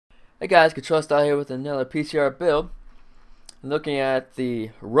Hey guys, KontrolStyle here with another PCR build. Looking at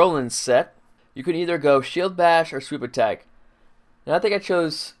the Roland set, you can either go shield bash or sweep attack. Now I think I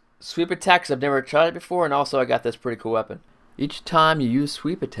chose sweep attack because I've never tried it before, and also I got this pretty cool weapon. Each time you use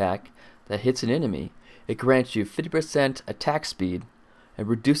sweep attack that hits an enemy, it grants you 50% attack speed and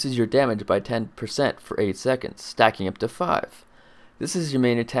reduces your damage by 10% for 8 seconds, stacking up to 5. This is your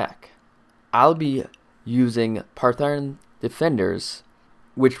main attack. I'll be using Parthian Defenders,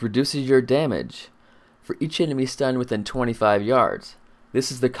 which reduces your damage for each enemy stunned within 25 yards. This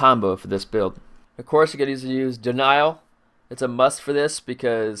is the combo for this build. Of course, you're going to use Denial. It's a must for this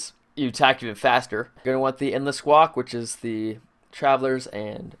because you attack even faster. You're going to want the Endless Walk, which is the Travelers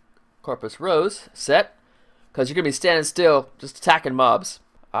and Corpus Rose set, because you're going to be standing still, just attacking mobs.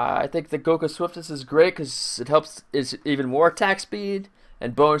 I think the Goku Swiftness is great because it helps. It's even more attack speed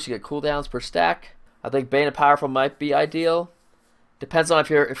and bonus. You get cooldowns per stack. I think Bane of Powerful might be ideal. Depends on if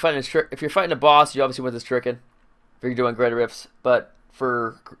you're fighting a boss, you obviously want this Stricken if you're doing greater riffs. But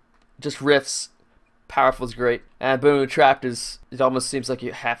for just riffs, Powerful is great. And Boom Trapped is, it almost seems like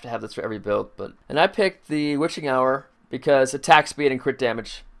you have to have this for every build. And I picked the Witching Hour because attack speed and crit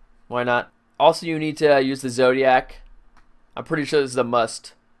damage. Why not? Also, you need to use the Zodiac. I'm pretty sure this is a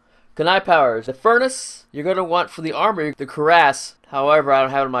must. Kanai powers. The Furnace, you're going to want for the armor, the Cuirass. However, I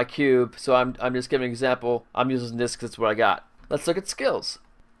don't have it in my cube, so I'm just giving an example. I'm using this because it's what I got. Let's look at skills.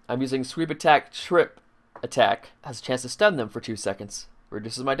 I'm using sweep attack, trip attack. Has a chance to stun them for 2 seconds.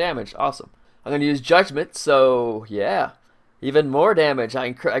 Reduces my damage. Awesome. I'm going to use judgment, so yeah. Even more damage.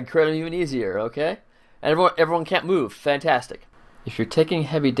 I can crit them even easier, okay? And everyone can't move. Fantastic. If you're taking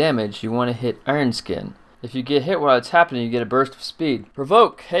heavy damage, you want to hit Iron Skin. If you get hit while it's happening, you get a burst of speed.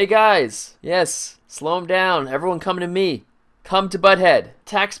 Provoke. Hey guys. Yes. Slow them down. Everyone come to me. Come to Butthead.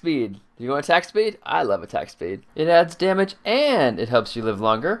 Attack speed. You want attack speed? I love attack speed. It adds damage and it helps you live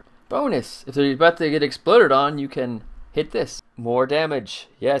longer. Bonus. If they're about to get exploded on, you can hit this. More damage.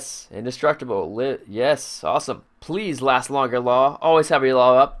 Yes. Indestructible. Yes. Awesome. Please last longer, Law. Always have your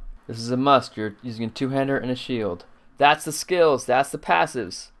Law up. This is a must. You're using a two-hander and a shield. That's the skills. That's the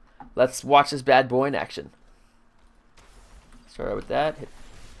passives. Let's watch this bad boy in action. Start out with that.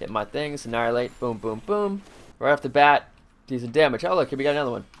 Hit my things. Annihilate. Boom, boom, boom. Right off the bat. Decent damage. Oh, look. Here we got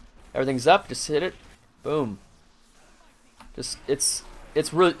another one. Everything's up, just hit it. Boom. Just it's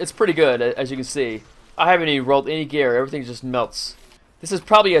pretty good, as you can see. I haven't even rolled any gear, everything just melts. This is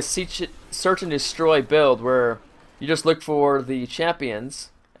probably a search and destroy build where you just look for the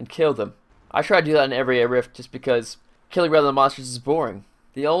champions and kill them. I try to do that in every rift just because killing regular monsters is boring.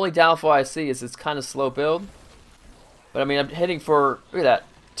 The only downfall I see is it's kind of slow build. But I mean, I'm hitting for, look at that,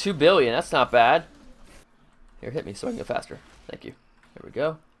 2 billion, that's not bad. Here, hit me so I can go faster. Thank you. There we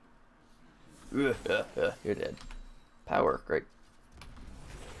go. You're dead. Power, great.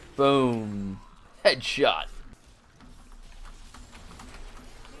 Boom. Headshot.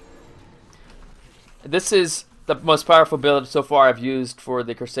 This is the most powerful build so far I've used for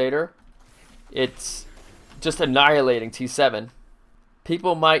the Crusader. It's just annihilating T7.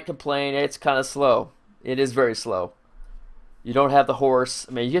 People might complain it's kind of slow. It is very slow. You don't have the horse.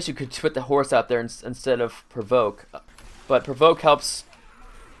 I mean, I guess you could put the horse out there instead of Provoke. But Provoke helps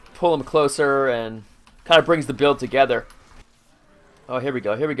pull them closer and kind of brings the build together. Oh, here we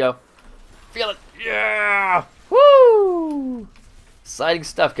go. Here we go. Feel it. Yeah! Woo! Exciting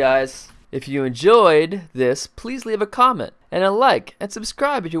stuff, guys. If you enjoyed this, please leave a comment and a like and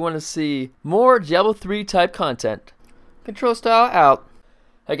subscribe if you want to see more Diablo 3 type content. KontrolStyle out.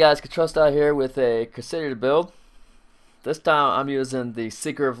 Hey guys, KontrolStyle here with a Crusader build. This time I'm using the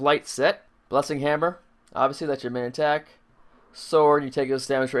Seeker of Light set. Blessing Hammer. Obviously that's your main attack. Sword, you take this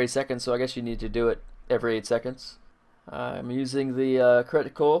damage for 8 seconds, so I guess you need to do it every 8 seconds. I'm using the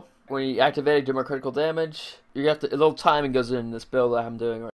critical. When you activate it, do more critical damage. You have to, a little timing goes in this build that I'm doing right